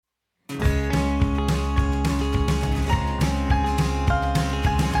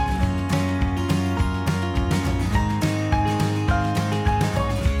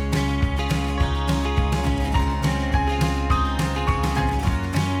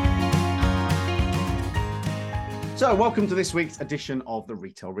So welcome to this week's edition of the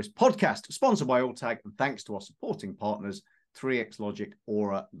Retail Risk Podcast, sponsored by Alltag, and thanks to our supporting partners, 3X Logic,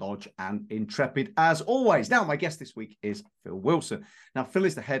 Aura, Lodge, and Intrepid, as always. Now, my guest this week is Phil Wilson. Now, Phil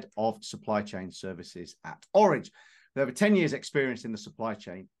is the head of supply chain services at Orridge. With over 10 years' experience in the supply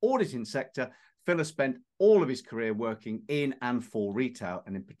chain auditing sector, Phil has spent all of his career working in and for retail,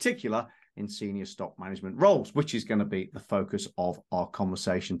 and in particular in senior stock management roles, which is going to be the focus of our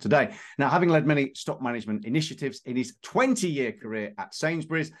conversation today. Now, having led many stock management initiatives in his 20-year career at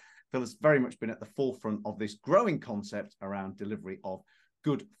Sainsbury's, Phil has very much been at the forefront of this growing concept around delivery of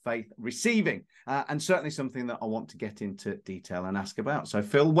good faith receiving, and certainly something that I want to get into detail and ask about. So,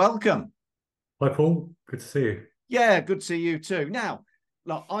 Phil, welcome. Hi, Paul. Good to see you. Yeah, good to see you too. Now,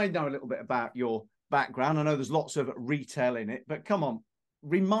 look, I know a little bit about your background. I know there's lots of retail in it, but come on,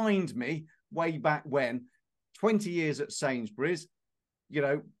 remind me way back when, 20 years at Sainsbury's, you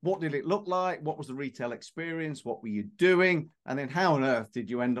know, what did it look like? What was the retail experience? What were you doing? And then how on earth did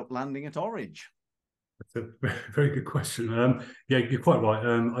you end up landing at Orridge? That's a very good question. Yeah, you're quite right.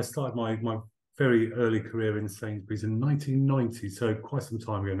 I started my very early career in Sainsbury's in 1990, so quite some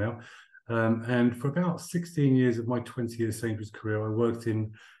time ago now. And for about 16 years of my 20-year Sainsbury's career, I worked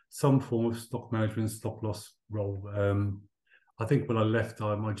in some form of stock management, stop loss role. I think when I left,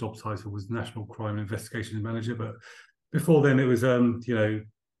 my job title was National Crime Investigations Manager, but before then it was,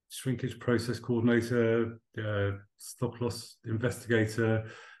 shrinkage process coordinator, stop loss investigator,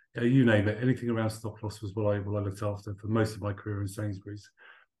 you name it. Anything around stop loss was what I looked after for most of my career in Sainsbury's.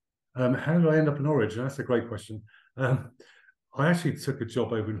 How did I end up in Orridge? That's a great question. I actually took a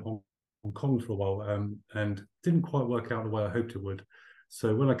job over in Hong Kong for a while and didn't quite work out the way I hoped it would.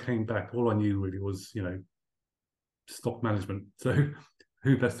 So when I came back, all I knew really was, stock management. So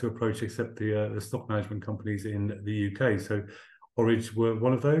who best to approach except the stock management companies in the UK? So Orridge were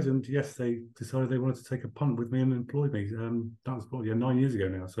one of those, and yes, they decided they wanted to take a punt with me and employ me. That was probably 9 years ago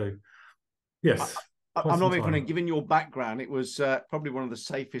now. So yes. I'm not even funny. Given your background, it was probably one of the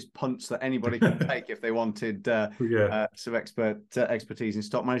safest punts that anybody could take if they wanted some expertise in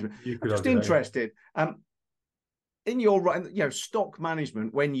stock management. I'm just interested in your stock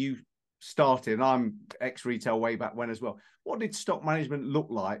management when you started. And I'm ex-retail way back when as well. What did stock management look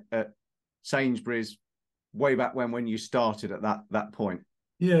like at Sainsbury's way back when you started at that point?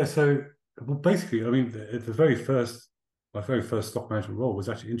 Yeah, so basically, I mean, my very first stock management role was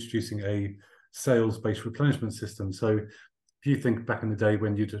actually introducing a sales-based replenishment system. So if you think back in the day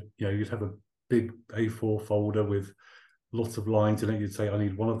when you'd have a big A4 folder with lots of lines in it, you'd say, I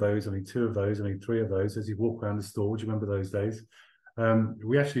need one of those, I need two of those, I need three of those. As you walk around the store, do you remember those days?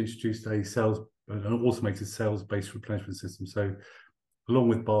 We actually introduced an automated sales-based replenishment system. So along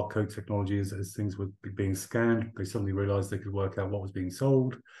with barcode technology, as things were being scanned, they suddenly realized they could work out what was being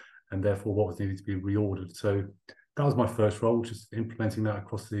sold and therefore what was needed to be reordered. So that was my first role, just implementing that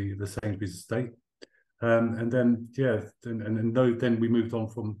across the Sainsbury's estate. And then we moved on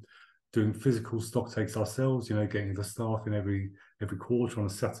from doing physical stock takes ourselves, getting the staff in every quarter on a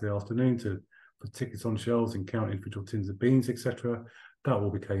Saturday afternoon to put tickets on shelves and count individual tins of beans, etc. That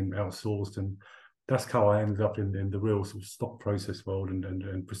all became outsourced, and that's how I ended up in the real sort of stock process world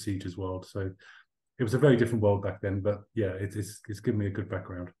and procedures world. So it was a very different world back then, but yeah, it's given me a good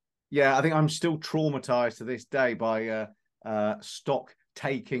background. Yeah, I think I'm still traumatized to this day by stock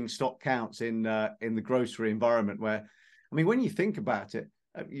counts in the grocery environment. Where, I mean, when you think about it,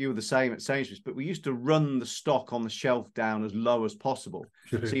 you were the same at Sainsbury's, but we used to run the stock on the shelf down as low as possible.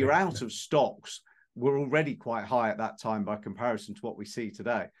 So your out of stocks were already quite high at that time by comparison to what we see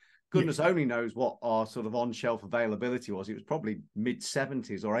today. Goodness only knows what our sort of on-shelf availability was. It was probably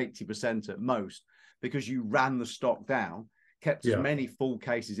mid-70s or 80% at most, because you ran the stock down, kept as many full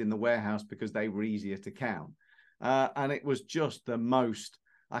cases in the warehouse because they were easier to count. And it was just the most,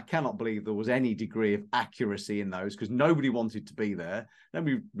 I cannot believe there was any degree of accuracy in those, because nobody wanted to be there.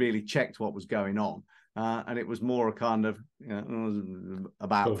 Nobody really checked what was going on. And it was more a kind of,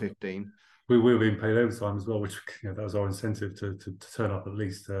 about 15. We were being paid overtime as well, which that was our incentive to turn up at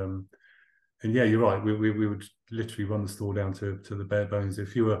least. And yeah, you're right. We would literally run the store down to the bare bones.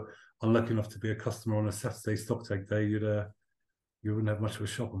 If you were unlucky enough to be a customer on a Saturday stock take day, you wouldn't have much of a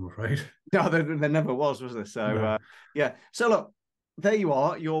shop, I'm afraid. No, there never was there? So no. Yeah. So look, there you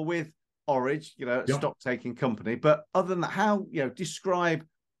are. You're with Orridge, stock taking company. But other than that, how describe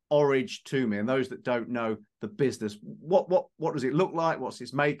Orridge to me and those that don't know the business. What does it look like? What's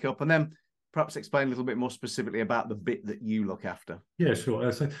its makeup? And then perhaps explain a little bit more specifically about the bit that you look after. Yeah, sure.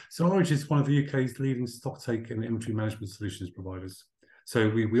 So Orridge is one of the UK's leading stock take and inventory management solutions providers. So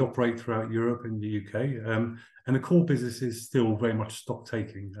we operate throughout Europe and the UK, and the core business is still very much stock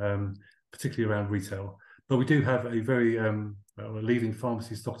taking, particularly around retail. but we do have a very a leading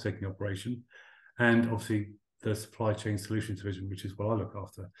pharmacy stock taking operation, and obviously the supply chain solutions division, which is what I look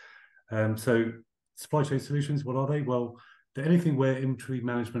after. So supply chain solutions, what are they? Well, they're anything where inventory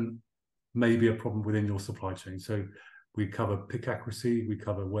management may be a problem within your supply chain. So we cover pick accuracy, we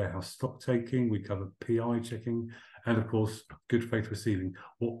cover warehouse stock taking, we cover PI checking, and of course, good faith receiving,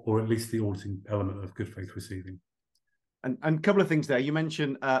 or at least the auditing element of good faith receiving. And a couple of things there. You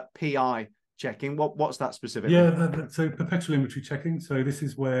mentioned PI checking. What's that specifically? Yeah, so perpetual inventory checking. So this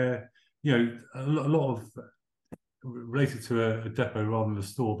is where, a lot of related to a depot rather than a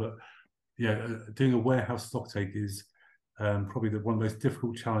store, but doing a warehouse stock take is probably one of the most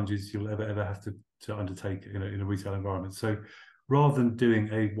difficult challenges you'll ever have to undertake in a retail environment. So rather than doing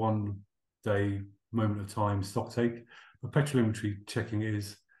a 1 day moment of time stock take, perpetual inventory checking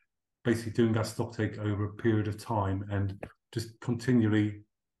is basically doing that stock take over a period of time and just continually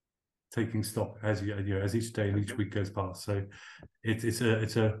taking stock as each day and each week goes past. So it's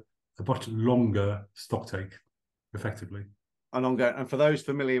a much longer stock take, effectively. And for those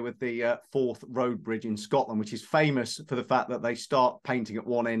familiar with the Forth Road Bridge in Scotland, which is famous for the fact that they start painting at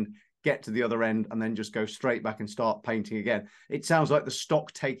one end, get to the other end, and then just go straight back and start painting again. It sounds like the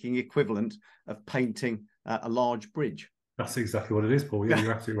stock taking equivalent of painting a large bridge. That's exactly what it is, Paul. Yeah,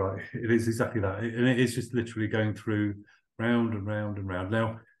 you're absolutely right. It is exactly that. And it is just literally going through round and round and round.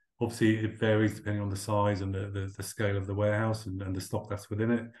 Now, obviously, it varies depending on the size and the scale of the warehouse and the stock that's within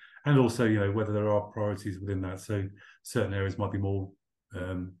it. And also, whether there are priorities within that. So certain areas might be more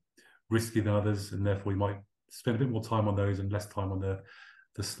risky than others, and therefore you might spend a bit more time on those and less time on the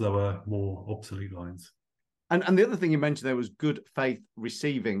slower, more obsolete lines. And the other thing you mentioned there was good faith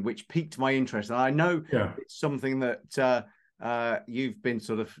receiving, which piqued my interest. And I know it's something that you've been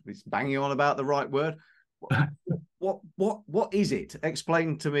sort of banging on about, the right word. What is it?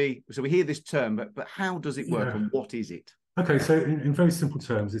 Explain to me. So we hear this term, but how does it work and what is it? Okay, so in very simple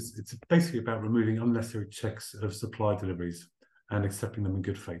terms, it's basically about removing unnecessary checks of supply deliveries and accepting them in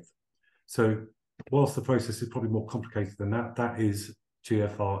good faith. So whilst the process is probably more complicated than that, that is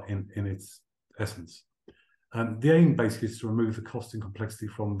GFR in its essence. The aim basically is to remove the cost and complexity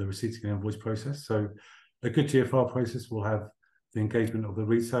from the receipting and invoice process. So a good GFR process will have the engagement of the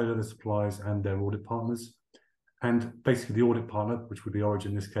retailer, the suppliers, and their audit partners. And basically the audit partner, which would be Orridge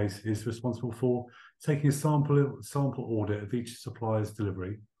in this case, is responsible for taking a sample audit of each supplier's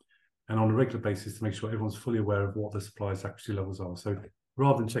delivery, and on a regular basis to make sure everyone's fully aware of what the supplier's accuracy levels are. So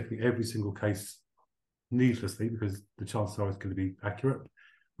rather than checking every single case needlessly, because the chances are it's going to be accurate,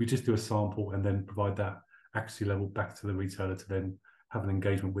 we just do a sample and then provide that accuracy level back to the retailer to then have an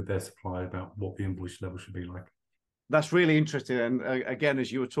engagement with their supplier about what the invoice level should be like. That's really interesting. And again,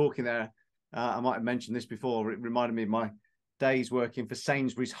 as you were talking there, I might have mentioned this before, it reminded me of my days working for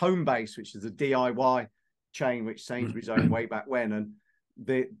Sainsbury's Home Base, which is a DIY chain which Sainsbury's owned way back when. And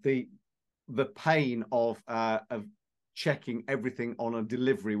the pain of checking everything on a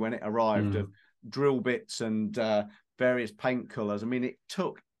delivery when it arrived, of drill bits and various paint colours. I mean, it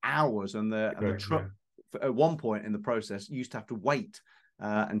took hours, and the truck at one point in the process used to have to wait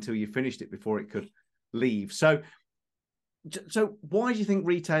until you finished it before it could leave. So why do you think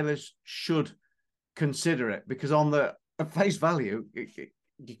retailers should consider it? Because at face value,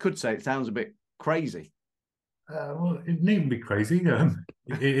 you could say it sounds a bit crazy. Well, it needn't be crazy.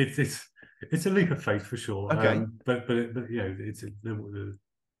 It's a leap of faith for sure. Okay. But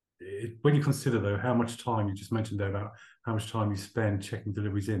when you consider though how much time you just mentioned there about how much time you spend checking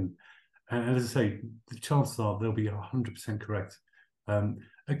deliveries in, and as I say, the chances are they'll be 100% correct.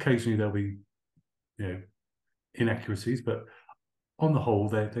 Occasionally there'll be inaccuracies, but on the whole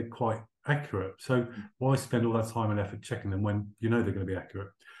they're quite accurate. So why spend all that time and effort checking them when you know they're going to be accurate?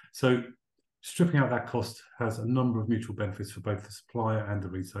 So stripping out that cost has a number of mutual benefits for both the supplier and the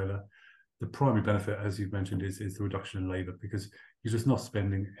retailer. The primary benefit, as you've mentioned, is the reduction in labour, because you're just not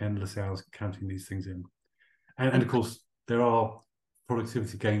spending endless hours counting these things in. And of course, there are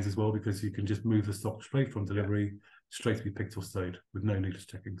productivity gains as well, because you can just move the stock straight from delivery straight to be picked or stowed with no needless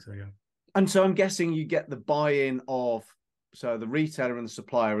checking. So yeah. And so I'm guessing you get the buy-in of, so the retailer and the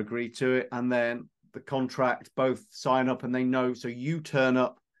supplier agree to it, and then the contract, both sign up and they know. So you turn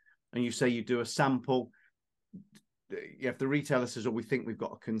up and you say you do a sample. If the retailer says, oh, we think we've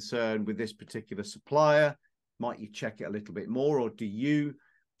got a concern with this particular supplier, might you check it a little bit more, or do you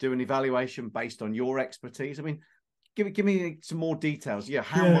do an evaluation based on your expertise? I mean, give me some more details.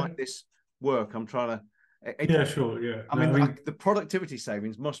 How might this work? I'm trying to. Sure. Yeah. I mean, the productivity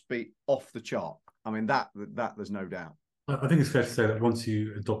savings must be off the chart. I mean, that there's no doubt. I think it's fair to say that once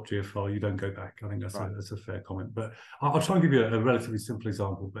you adopt GFR, you don't go back. I think that's a fair comment. But I'll try and give you a relatively simple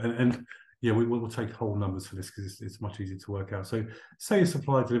example. And yeah, we'll take whole numbers for this because it's much easier to work out. So say a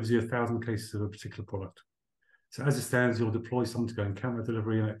supplier delivers you 1,000 cases of a particular product. So as it stands, you'll deploy someone to go and count the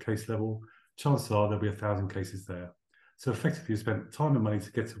delivery in at case level. Chances are there'll be 1,000 cases there. So effectively, you spent time and money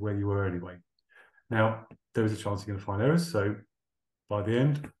to get to where you were anyway. Now, there is a chance you're going to find errors. So by the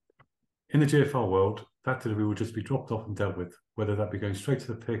end, in the GFR world, that delivery will just be dropped off and dealt with, whether that be going straight to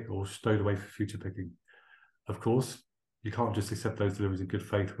the pick or stowed away for future picking. Of course, you can't just accept those deliveries in good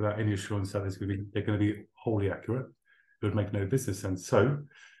faith without any assurance that they're going to be wholly accurate. It would make no business sense. So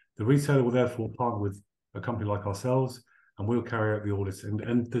the retailer will therefore partner with a company like ourselves, and we'll carry out the audits.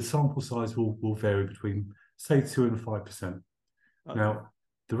 And the sample size will vary between, say, 2 and 5%. Okay. Now,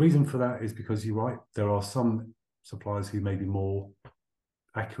 the reason for that is because you're right, there are some suppliers who may be more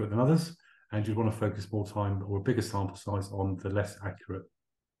accurate than others, and you'd want to focus more time or a bigger sample size on the less accurate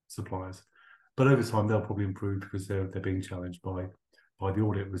suppliers. But over time, they'll probably improve because they're being challenged by the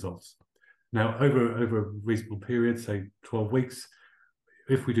audit results. Now, over a reasonable period, say 12 weeks,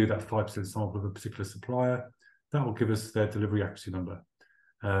 if we do that 5% sample of a particular supplier, that will give us their delivery accuracy number.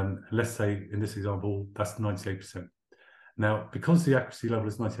 Let's say in this example, that's 98%. Now, because the accuracy level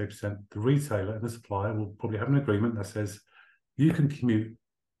is 98%, the retailer and the supplier will probably have an agreement that says you can commute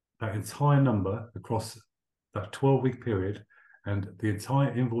that entire number across that 12-week period, and the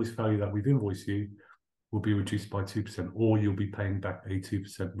entire invoice value that we've invoiced you will be reduced by 2%, or you'll be paying back a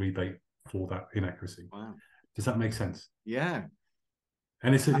 2% rebate for that inaccuracy. Wow. Does that make sense? Yeah.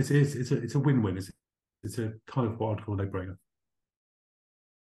 And it's a win-win. It's a kind of what I'd call a no-brainer.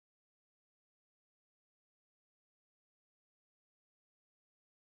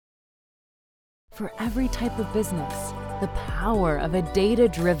 For every type of business, the power of a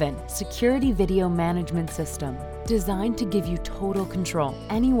data-driven security video management system designed to give you total control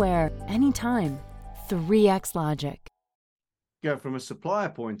anywhere, anytime. 3X Logic. Yeah, from a supplier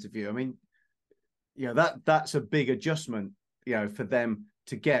point of view, I mean, that's a big adjustment, for them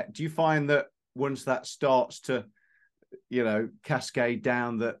to get. Do you find that once that starts to, cascade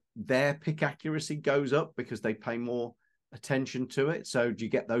down, that their pick accuracy goes up because they pay more attention to it? So do you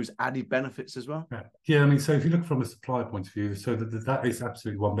get those added benefits as well? Yeah, I mean, so if you look from a supplier point of view, so that is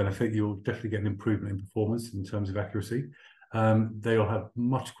absolutely one benefit. You'll definitely get an improvement in performance in terms of accuracy. They'll have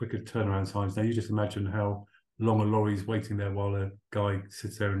much quicker turnaround times. Now, you just imagine how long a lorry's waiting there while a guy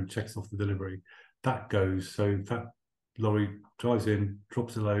sits there and checks off the delivery. That goes, so that lorry drives in,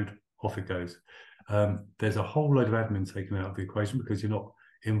 drops a load, off it goes. There's a whole load of admin taken out of the equation because you're not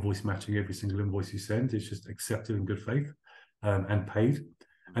invoice matching every single invoice you send. It's just accepted in good faith and paid.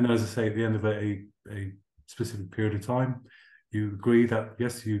 And as I say, at the end of a specific period of time, you agree that,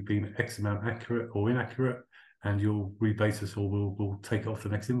 yes, you've been X amount accurate or inaccurate, and you'll rebate us or we'll take it off the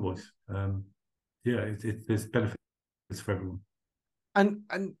next invoice. There's benefits for everyone. And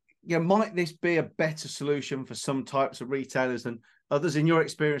might this be a better solution for some types of retailers than others? In your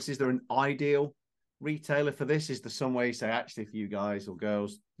experience, is there an ideal retailer for this? Is there some way you say, actually, for you guys or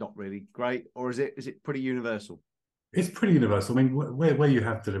girls, not really great? Or is it pretty universal? It's pretty universal. I mean, where you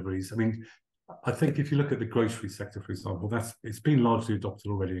have deliveries, I mean, I think if you look at the grocery sector, for example, it's been largely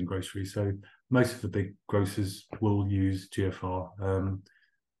adopted already in grocery. So most of the big grocers will use GFR,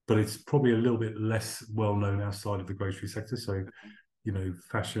 but it's probably a little bit less well known outside of the grocery sector. So,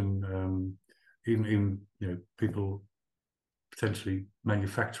 fashion, even people potentially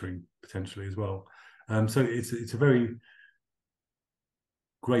manufacturing potentially as well. So it's a very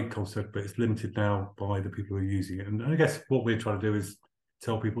great concept, but it's limited now by the people who are using it. And I guess what we're trying to do is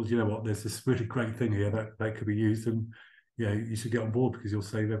tell people, there's this really great thing here that could be used, and you should get on board because you'll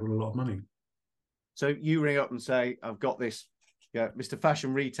save everyone a lot of money. So you ring up and say, I've got this, Mr.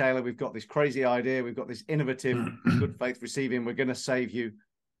 Fashion Retailer, we've got this crazy idea, we've got this innovative good faith receiving, we're going to save you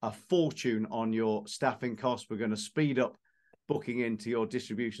a fortune on your staffing costs, we're going to speed up booking into your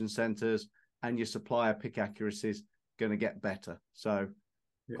distribution centres, and your supplier pick accuracy is going to get better. So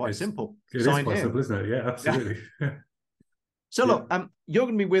quite simple. It is quite simple, isn't it? Yeah, absolutely. Yeah. So look, you're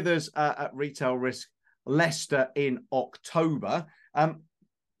going to be with us at Retail Risk Leicester in October.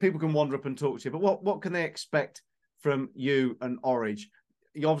 People can wander up and talk to you, but what can they expect from you and Orridge?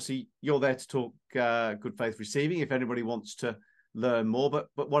 You're there to talk good faith receiving if anybody wants to learn more, but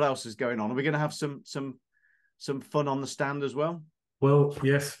what else is going on? Are we going to have some fun on the stand as well? Well,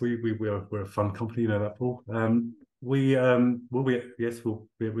 yes, we're a fun company, that, Paul. We'll be at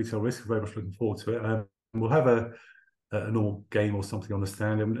Retail Risk. We're very much looking forward to it. We'll have a normal game or something on the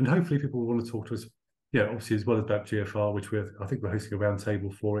stand, and hopefully people will want to talk to us. Obviously, as well as about GFR, which I think we're hosting a round table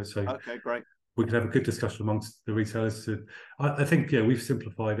for it. So okay, great. We can have a good discussion amongst the retailers. I think we've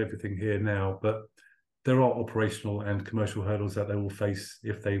simplified everything here now, but there are operational and commercial hurdles that they will face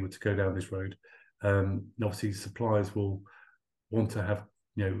if they were to go down this road. Obviously, suppliers will want to have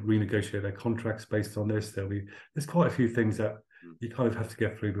renegotiate their contracts based on this. There's quite a few things that you kind of have to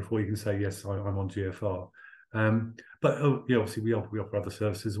get through before you can say yes, I'm on GFR. But obviously we offer other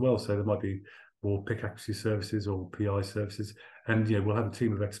services as well. So there might be more pick accuracy services or PI services, and we'll have a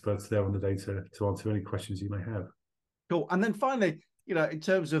team of experts there on the day to answer any questions you may have. Cool. And then finally, in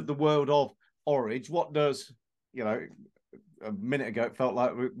terms of the world of Orridge, what does a minute ago it felt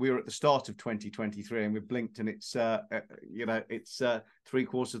like we were at the start of 2023 and we blinked and it's it's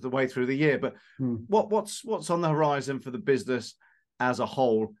 3/4 of the way through the year. But what's on the horizon for the business as a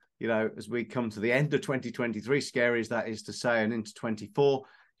whole? As we come to the end of 2023, scary as that is to say, and into 24,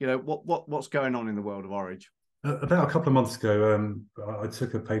 what's going on in the world of Orridge? About a couple of months ago, I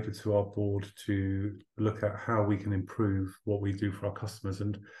took a paper to our board to look at how we can improve what we do for our customers,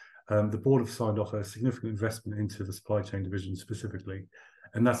 and the board have signed off a significant investment into the supply chain division specifically,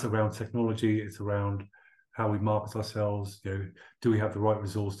 and that's around technology. It's around how we market ourselves. Do we have the right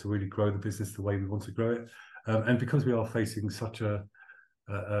resource to really grow the business the way we want to grow it? And because we are facing such an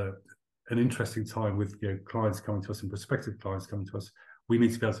interesting time with clients coming to us and prospective clients coming to us, we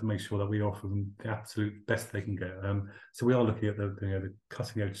need to be able to make sure that we offer them the absolute best they can get. So we are looking at the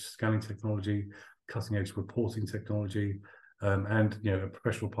cutting edge scanning technology, cutting edge reporting technology, and a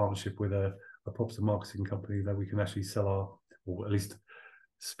professional partnership with a property marketing company that we can actually sell or at least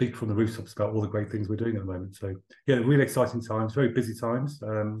speak from the rooftops about all the great things we're doing at the moment. So really exciting times, very busy times.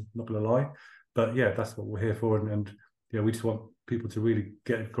 Not going to lie, but that's what we're here for, and we just want people to really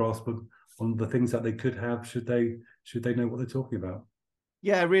get a grasp on the things that they could have should they know what they're talking about.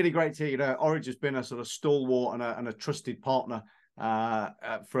 Yeah, really great to hear. Orridge has been a sort of stalwart and a trusted partner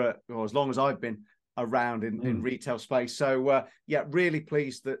for as long as I've been around in retail space. So really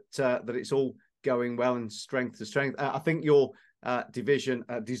pleased that it's all going well and strength to strength. I think your division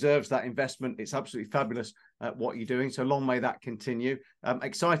deserves that investment. It's absolutely fabulous what you're doing. So long may that continue.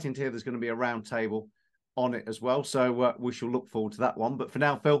 Exciting to hear there's going to be a round table on it as well. So we shall look forward to that one. But for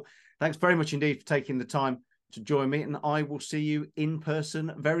now, Phil, thanks very much indeed for taking the time to join me, and I will see you in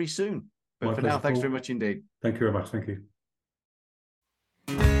person very soon. But for now, thanks very much indeed. Thank you very much. Thank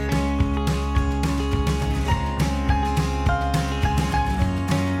you.